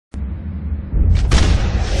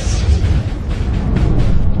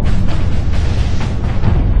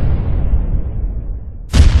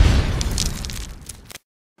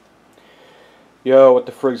Yo, what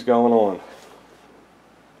the frig's going on?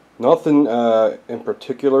 Nothing in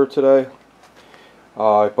particular today,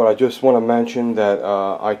 but I just want to mention that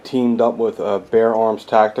I teamed up with Bear Arms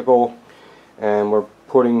Tactical, and we're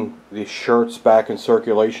putting the shirts back in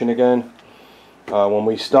circulation again. When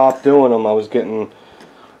we stopped doing them, I was getting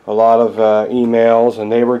a lot of emails,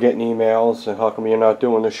 and they were getting emails, and how come you're not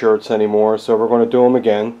doing the shirts anymore? So we're going to do them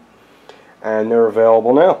again, and they're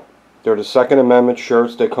available now. They're the Second Amendment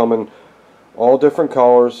shirts. They come in all different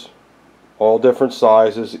colors, all different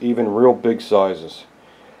sizes, even real big sizes,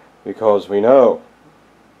 because we know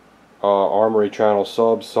Armory Channel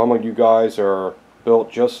subs, some of you guys are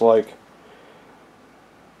built just like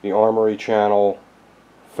the Armory Channel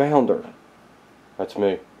founder. That's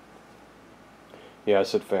me. Yeah, I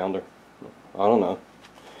said founder. I don't know.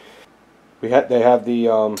 They have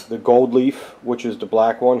the gold leaf, which is the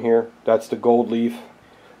black one here. That's the gold leaf.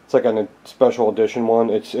 It's like a special edition one.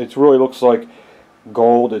 It really looks like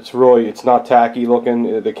gold. It's not tacky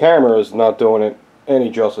looking. The camera is not doing it any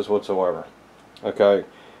justice whatsoever. Okay,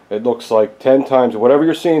 it looks like 10 times whatever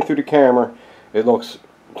you're seeing through the camera. It looks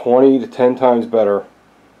 20 to 10 times better,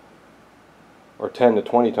 or 10 to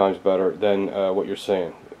 20 times better than what you're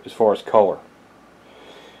seeing as far as color.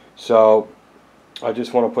 So I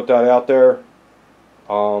just want to put that out there.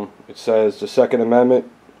 It says the Second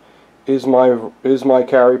Amendment is my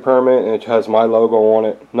carry permit, and it has my logo on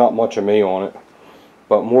it. Not much of me on it,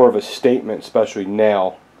 but more of a statement, especially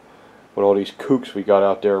now with all these kooks we got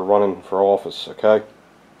out there running for office. Okay,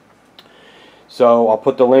 so I'll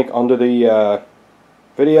put the link under the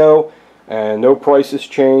video, and no price has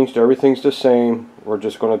changed. Everything's the same. We're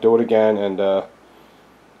just going to do it again, and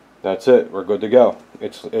that's it. We're good to go.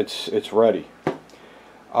 It's ready.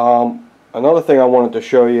 Another thing I wanted to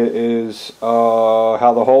show you is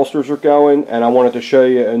how the holsters are going, and I wanted to show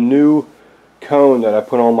you a new cone that I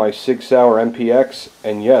put on my Sig Sauer MPX,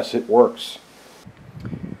 and yes, it works.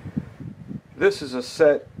 This is a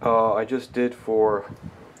set I just did for,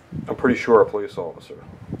 I'm pretty sure, a police officer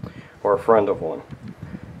or a friend of one.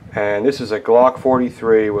 And this is a Glock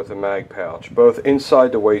 43 with a mag pouch, both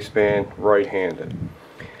inside the waistband, right-handed.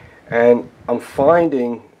 And I'm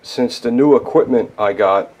finding, since the new equipment I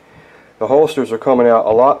got, the holsters are coming out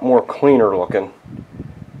a lot more cleaner looking,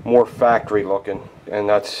 more factory looking, and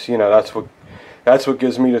that's what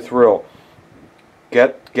gives me the thrill.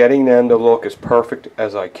 Getting them to look as perfect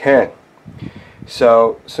as I can.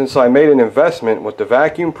 So since I made an investment with the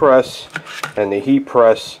vacuum press and the heat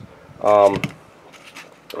press,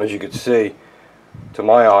 as you can see, to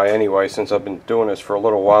my eye anyway, since I've been doing this for a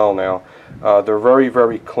little while now, they're very,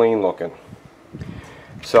 very clean looking.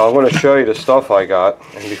 So I'm going to show you the stuff I got,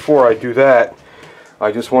 and before I do that,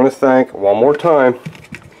 I just want to thank one more time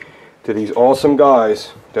to these awesome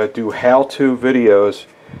guys that do how-to videos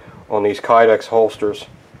on these Kydex holsters.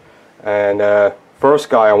 And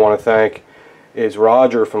first guy I want to thank is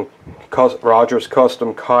Roger from Roger's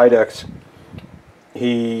Custom Kydex.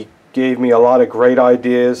 He gave me a lot of great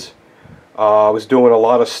ideas. I was doing a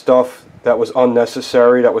lot of stuff that was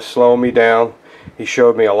unnecessary, that was slowing me down. He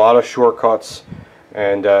showed me a lot of shortcuts,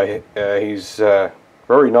 and he's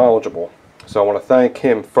very knowledgeable. So I want to thank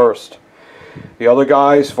him first. The other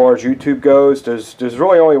guys, as far as YouTube goes, there's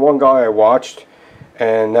really only one guy I watched,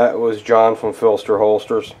 and that was John from Filster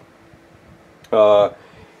Holsters.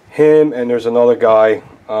 Him, and there's another guy,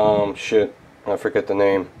 shit, I forget the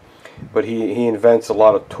name, but he invents a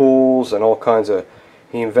lot of tools and all kinds of,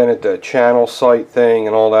 he invented the channel site thing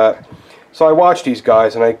and all that. So I watch these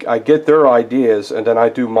guys, and I get their ideas, and then I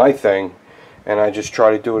do my thing, and I just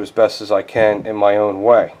try to do it as best as I can in my own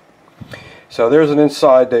way. So there's an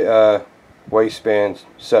inside the waistband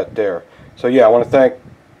set there. So yeah, I want to thank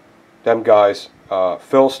them guys,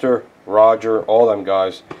 Filster, Roger, all them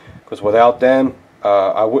guys, because without them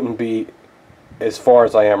I wouldn't be as far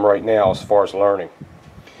as I am right now as far as learning.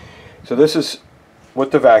 So this is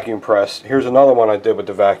with the vacuum press. Here's another one I did with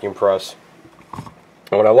the vacuum press.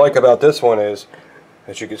 And what I like about this one is,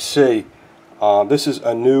 as you can see, this is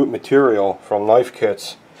a new material from Knife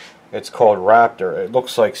Kits. It's called Raptor. It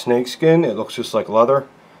looks like snakeskin. It looks just like leather,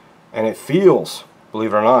 and it feels,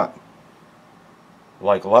 believe it or not,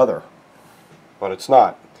 like leather, but it's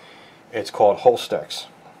not. It's called Holstex.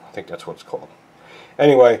 I think that's what it's called.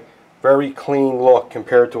 Anyway, very clean look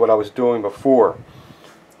compared to what I was doing before.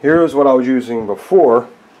 Here's what I was using before.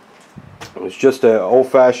 It was just an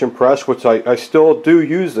old-fashioned press, which I still do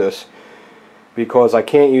use this, because I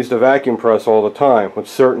can't use the vacuum press all the time with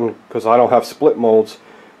certain, because I don't have split molds.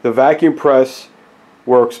 The vacuum press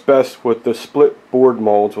works best with the split board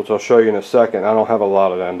molds, which I'll show you in a second. I don't have a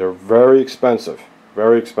lot of them. They're very expensive,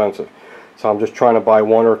 very expensive. So I'm just trying to buy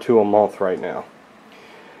 1 or 2 a month right now.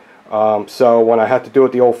 So when I had to do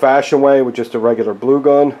it the old-fashioned way with just a regular blue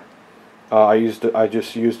gun, I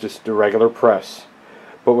just used the regular press.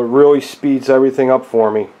 But what really speeds everything up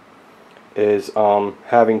for me is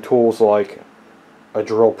having tools like a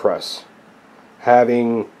drill press,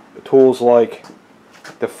 having tools like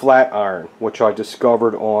the flat iron, which I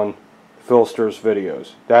discovered on Philster's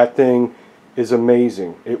videos. That thing is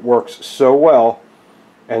amazing. It works so well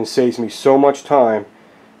and saves me so much time,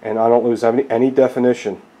 and I don't lose any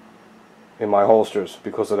definition in my holsters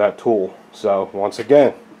because of that tool. So once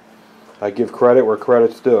again, I give credit where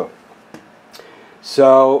credit's due.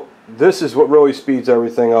 So this is what really speeds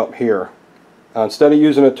everything up here. Instead of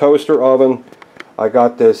using a toaster oven, I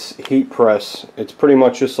got this heat press. It's pretty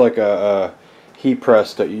much just like a heat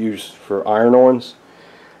press that you use for iron-ons,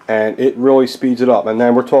 and it really speeds it up. And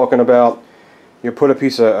then we're talking about, you put a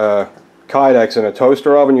piece of Kydex in a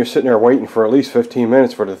toaster oven, you're sitting there waiting for at least 15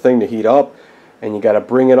 minutes for the thing to heat up, and you got to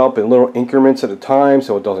bring it up in little increments at a time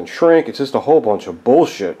so it doesn't shrink. It's just a whole bunch of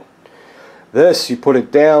bullshit. This, you put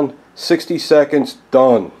it down, 60 seconds,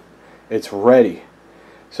 done. It's ready.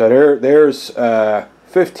 So there's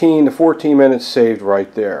 15 to 14 minutes saved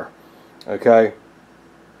right there. Okay.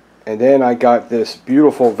 And then I got this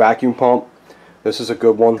beautiful vacuum pump. This is a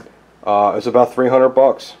good one. It's about 300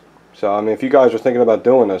 bucks. So I mean, if you guys are thinking about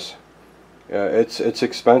doing this, it's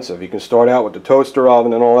expensive. You can start out with the toaster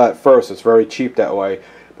oven and all that first. It's very cheap that way.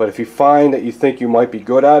 But if you find that you think you might be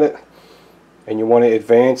good at it and you want to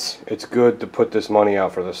advance, it's good to put this money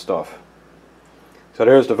out for this stuff. So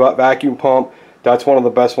there's the vacuum pump. That's one of the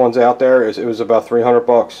best ones out there. It was about 300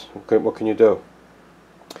 bucks. What can you do?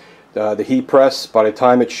 The heat press, by the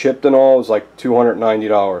time it shipped and all, was like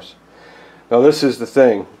 $290. Now this is the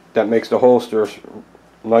thing that makes the holsters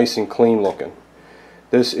nice and clean looking.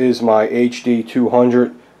 This is my HD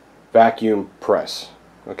 200 vacuum press.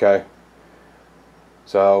 Okay.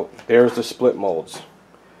 So there's the split molds.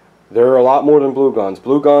 They're a lot more than blue guns.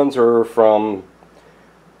 Blue guns are from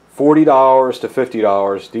 $40 to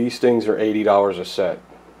 $50. These things are $80 a set.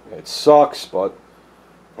 It sucks, but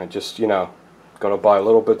I just, you know, gonna buy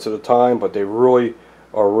little bits at a time, but they really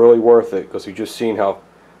are really worth it because you've just seen how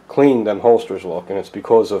clean them holsters look, and it's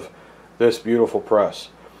because of this beautiful press.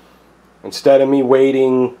 Instead of me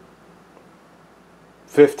waiting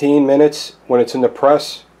 15 minutes when it's in the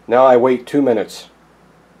press, now I wait 2 minutes.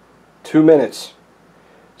 2 minutes.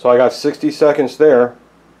 So I got 60 seconds there,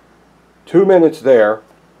 2 minutes there.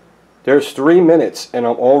 There's 3 minutes, and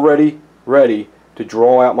I'm already ready to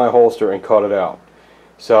draw out my holster and cut it out.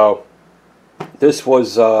 So this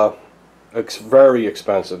was very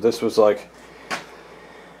expensive. This was like,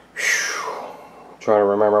 trying to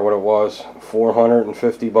remember what it was,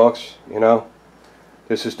 450 bucks, you know.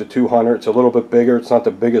 This is the 200. It's a little bit bigger. It's not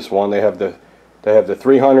the biggest one. They have the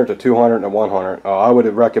 300, the 200, and the 100. I would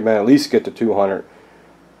recommend at least get the 200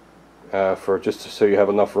 for just so you have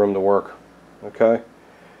enough room to work. Okay.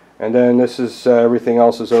 And then this is everything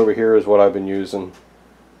else is over here is what I've been using,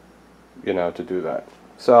 you know, to do that.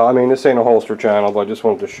 So I mean, this ain't a holster channel, but I just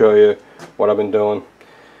wanted to show you what I've been doing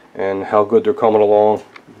and how good they're coming along.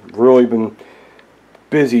 Really been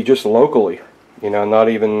busy just locally, you know, not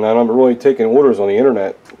really taking orders on the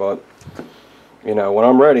internet, but you know, when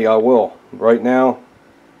I'm ready I will. Right now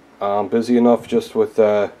I'm busy enough just with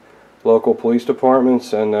local police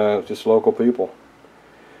departments and just local people.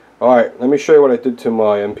 Alright, let me show you what I did to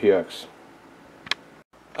my MPX.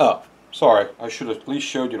 Oh, sorry, I should have at least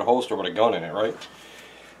showed you the holster with a gun in it, right?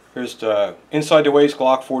 Here's the inside the waist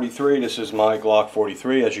Glock 43. This is my Glock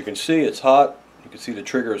 43. As you can see, it's hot. You can see the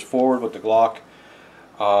trigger is forward with the Glock.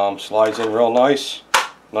 Slides in real nice.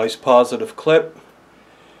 Nice positive clip.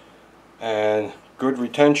 And good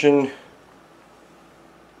retention.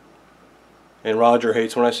 And Roger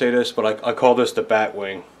hates when I say this, but I call this the bat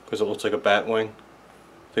wing because it looks like a bat wing.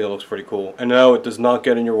 I think it looks pretty cool. And no, it does not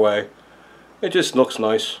get in your way. It just looks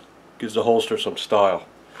nice. Gives the holster some style.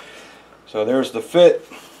 So there's the fit.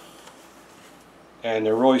 And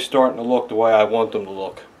they're really starting to look the way I want them to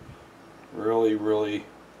look. Really, really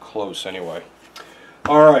close anyway.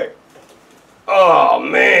 Alright. Oh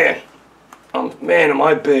man. Man, am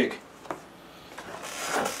I big.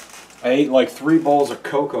 I ate like 3 bowls of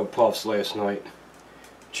Cocoa Puffs last night.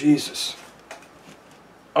 Jesus.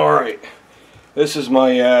 Alright. This is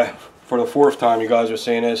my, for the 4th time you guys are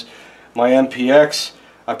seeing this, my MPX.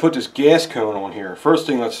 I put this gas cone on here. First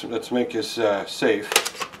thing, let's make this safe.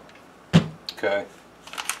 Okay.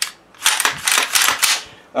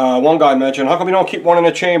 One guy mentioned, how come you don't keep one in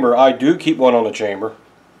the chamber? I do keep one on the chamber.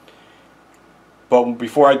 But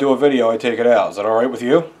before I do a video, I take it out. Is that alright with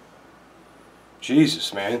you?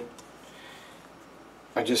 Jesus, man.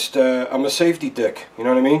 I'm a safety dick. You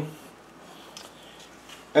know what I mean?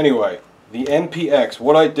 Anyway, the MPX,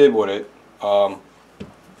 what I did with it,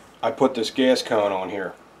 I put this gas cone on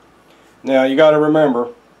here. Now you got to remember,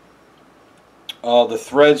 the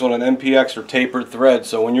threads on an MPX are tapered threads,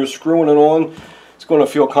 so when you're screwing it on, it's going to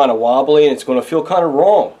feel kind of wobbly and it's going to feel kind of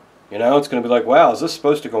wrong. You know, it's going to be like, wow, is this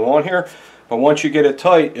supposed to go on here? But once you get it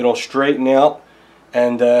tight, it'll straighten out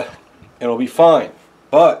and it'll be fine.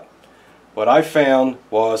 But what I found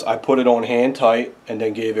was I put it on hand tight and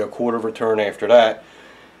then gave it a quarter of a turn after that.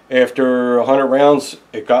 After 100 rounds,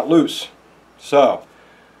 it got loose. So,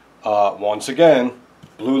 once again,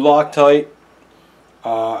 blue Loctite.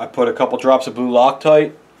 I put a couple drops of blue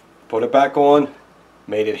Loctite, put it back on,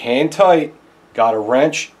 made it hand tight, got a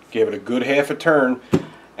wrench, gave it a good half a turn,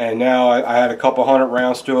 and now I had a couple 100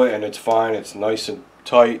 rounds to it, and it's fine. It's nice and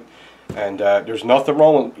tight, and there's nothing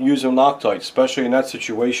wrong with using Loctite, especially in that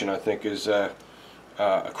situation. I think is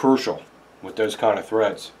crucial with those kind of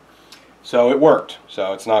threads. So it worked.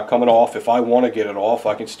 So it's not coming off. If I want to get it off,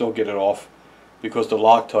 I can still get it off because the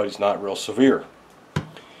Loctite is not real severe.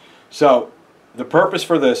 So the purpose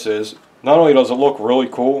for this is, not only does it look really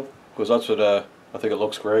cool, because that's what I think it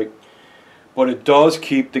looks great, but it does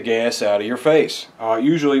keep the gas out of your face.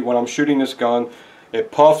 Usually when I'm shooting this gun,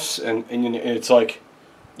 it puffs and it's like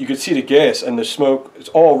you can see the gas and the smoke. It's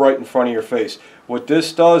all right in front of your face. What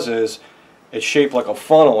this does is it's shaped like a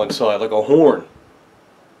funnel inside, like a horn.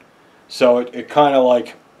 So it kind of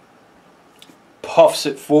like puffs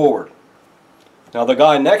it forward. Now the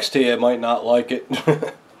guy next to you might not like it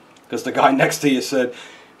because the guy next to you said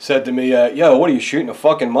to me, yo, what are you shooting, a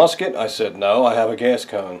fucking musket? I said, no, I have a gas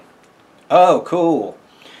cone. Oh, cool.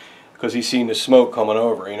 Because he's seen the smoke coming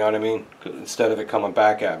over, you know what I mean? Instead of it coming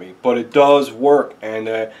back at me. But it does work, and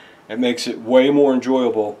it makes it way more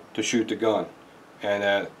enjoyable to shoot the gun.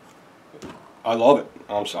 And I love it.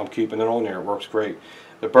 I'm keeping it on there. It works great.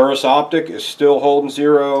 The Burris Optic is still holding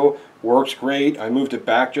 0. Works great. I moved it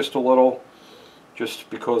back just a little,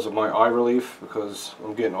 just because of my eye relief, because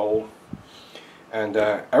I'm getting old. And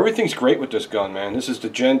everything's great with this gun, man. This is the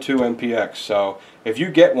Gen 2 MPX. So if you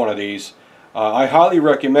get one of these, I highly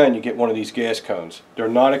recommend you get one of these gas cones. They're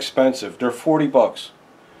not expensive. They're 40 bucks.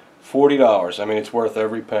 $40. I mean, it's worth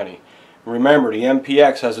every penny. Remember, the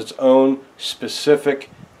MPX has its own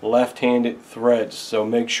specific left-handed threads. So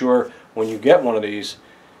make sure when you get one of these,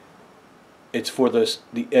 it's for this.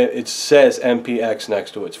 It says MPX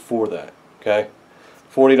next to it. It's for that. Okay,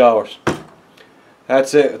 $40.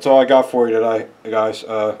 That's it. That's all I got for you today, guys.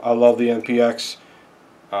 I love the MPX.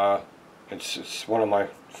 It's one of my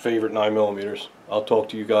favorite 9mm. I'll talk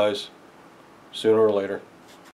to you guys sooner or later.